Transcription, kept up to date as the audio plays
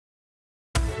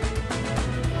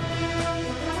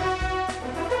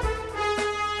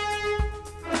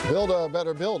Build a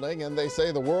better building and they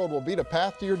say the world will beat a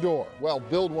path to your door. Well,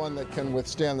 build one that can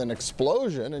withstand an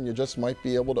explosion and you just might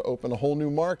be able to open a whole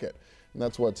new market. And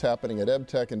that's what's happening at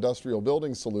Ebtech Industrial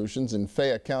Building Solutions in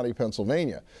Fayette County,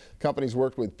 Pennsylvania. Companies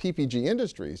worked with PPG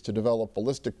Industries to develop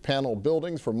ballistic panel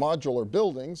buildings for modular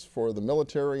buildings for the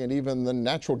military and even the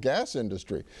natural gas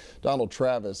industry. Donald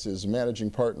Travis is managing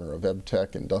partner of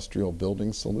Ebtech Industrial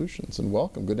Building Solutions. And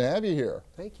welcome. Good to have you here.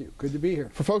 Thank you. Good to be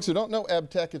here. For folks who don't know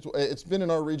Ebtech, it's been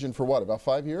in our region for what, about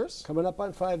 5 years? Coming up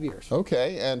on 5 years.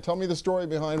 Okay. And tell me the story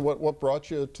behind what brought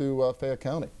you to Fayette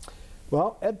County.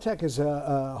 Well, Ebtech is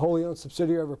a wholly owned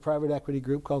subsidiary of a private equity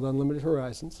group called Unlimited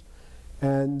Horizons.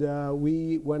 And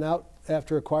we went out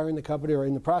after acquiring the company, or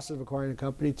in the process of acquiring the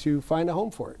company, to find a home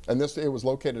for it. And it was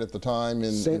located at the time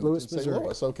in St. Louis, Missouri. St.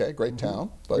 Louis. Okay, great town.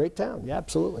 But great town, yeah,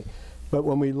 absolutely. But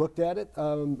when we looked at it,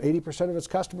 80% of its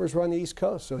customers were on the East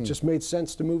Coast, so it just made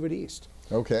sense to move it east.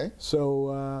 Okay.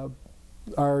 So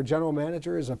our general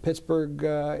manager is a Pittsburgh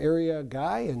area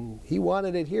guy, and he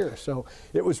wanted it here. So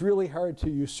it was really hard to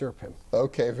usurp him.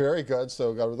 Okay, very good.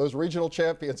 So those regional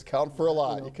champions count for a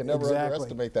lot. You can never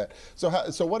underestimate that.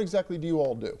 So what exactly do you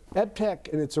all do? Ebtech,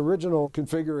 in its original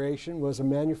configuration, was a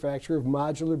manufacturer of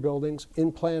modular buildings,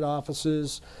 in-plant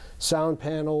offices, sound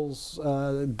panels,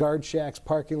 guard shacks,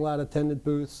 parking lot attendant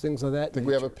booths, things of that I think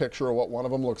we have a picture of what one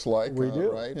of them looks like. We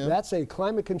do. Right? Yeah. That's a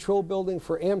climate control building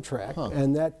for Amtrak,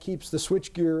 and that keeps the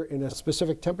switchgear in a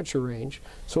specific temperature range,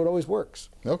 so it always works.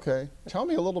 Okay. Tell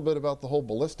me a little bit about the whole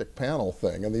ballistic panel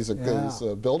thing. And these are these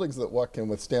buildings that can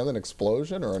withstand an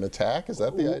explosion or an attack? Is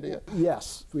that the idea?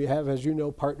 Yes. We have, as you know,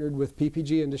 partnered with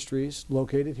PPG Industries,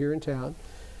 located here in town.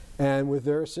 And with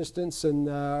their assistance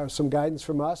and some guidance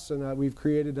from us, and we've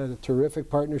created a terrific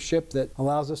partnership that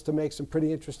allows us to make some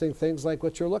pretty interesting things like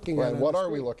what you're looking at. And what are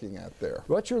we looking at there?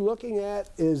 What you're looking at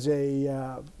is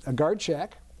a guard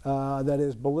shack that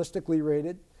is ballistically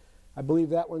rated. I believe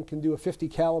that one can do a 50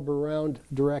 caliber round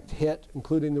direct hit,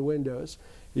 including the windows.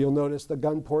 You'll notice the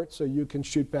gun port, so you can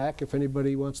shoot back if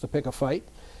anybody wants to pick a fight.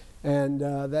 And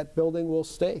that building will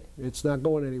stay. It's not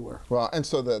going anywhere. Well, and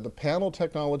so the panel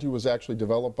technology was actually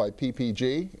developed by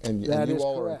PPG, and you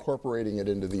all are incorporating it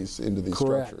into these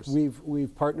structures.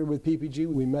 We've partnered with PPG.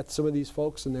 We met some of these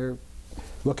folks, and they're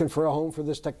looking for a home for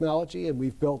this technology, and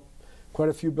we've built quite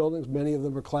a few buildings. Many of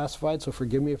them are classified, so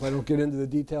forgive me if I don't get into the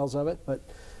details of it, but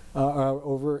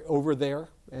over there,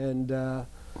 and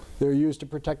they're used to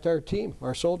protect our team,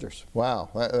 our soldiers. Wow,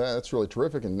 that's really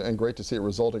terrific, and great to see it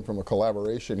resulting from a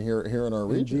collaboration here in our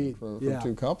region from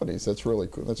two companies. That's really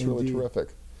really terrific.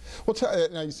 Well,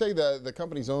 now you say the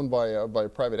company's owned by a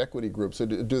private equity group. So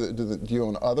do you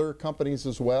own other companies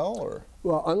as well, or?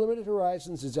 Well, Unlimited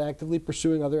Horizons is actively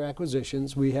pursuing other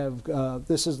acquisitions. We have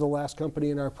this is the last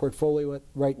company in our portfolio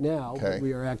right now. Okay. But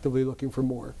we are actively looking for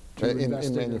more. In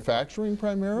manufacturing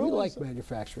primarily? We like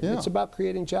manufacturing. Yeah. It's about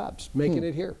creating jobs, making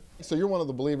it here. So you're one of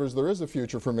the believers there is a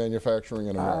future for manufacturing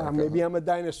in America. Maybe I'm a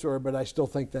dinosaur, but I still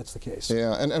think that's the case.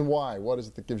 Yeah, and why? What is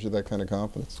it that gives you that kind of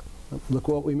confidence? Look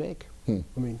what we make. I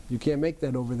mean, you can't make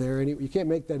that over there. You can't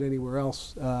make that anywhere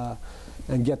else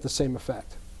and get the same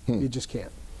effect. You just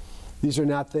can't. These are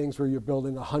not things where you're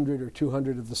building 100 or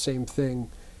 200 of the same thing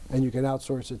and you can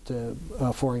outsource it to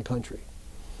a foreign country.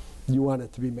 You want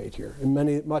it to be made here.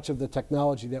 And much of the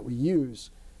technology that we use,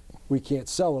 we can't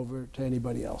sell over to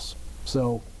anybody else.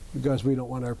 So, because we don't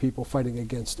want our people fighting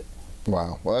against it.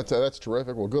 Wow, well that's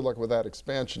terrific. Well, good luck with that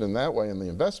expansion in that way. In the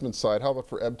investment side, how about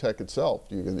for Ebtech itself?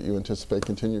 Do you anticipate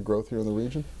continued growth here in the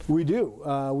region? We do.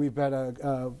 We've had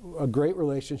a great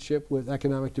relationship with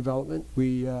economic development.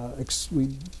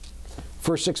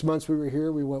 First 6 months we were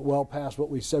here, we went well past what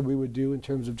we said we would do in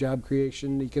terms of job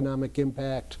creation, economic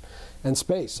impact, and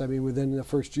space. I mean, within the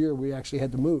first year, we actually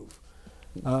had to move.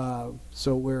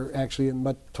 So we're actually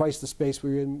in twice the space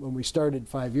we were in when we started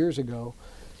 5 years ago,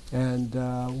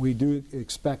 and we do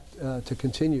expect to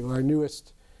continue. Our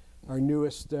newest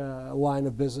line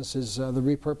of business is the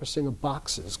repurposing of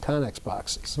boxes, Connex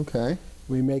boxes. Okay.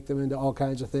 We make them into all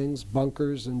kinds of things,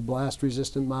 bunkers and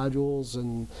blast-resistant modules,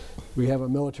 and we have a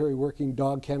military working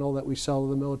dog kennel that we sell to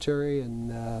the military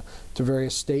and to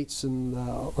various states and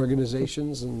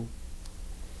organizations, and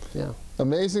yeah.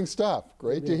 Amazing stuff.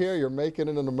 Great to hear you're making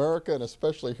it in America, and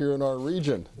especially here in our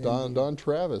region. Don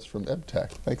Travis from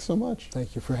Ebtech. Thanks so much.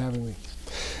 Thank you for having me.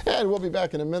 And we'll be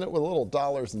back in a minute with a little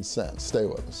dollars and cents. Stay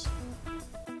with us.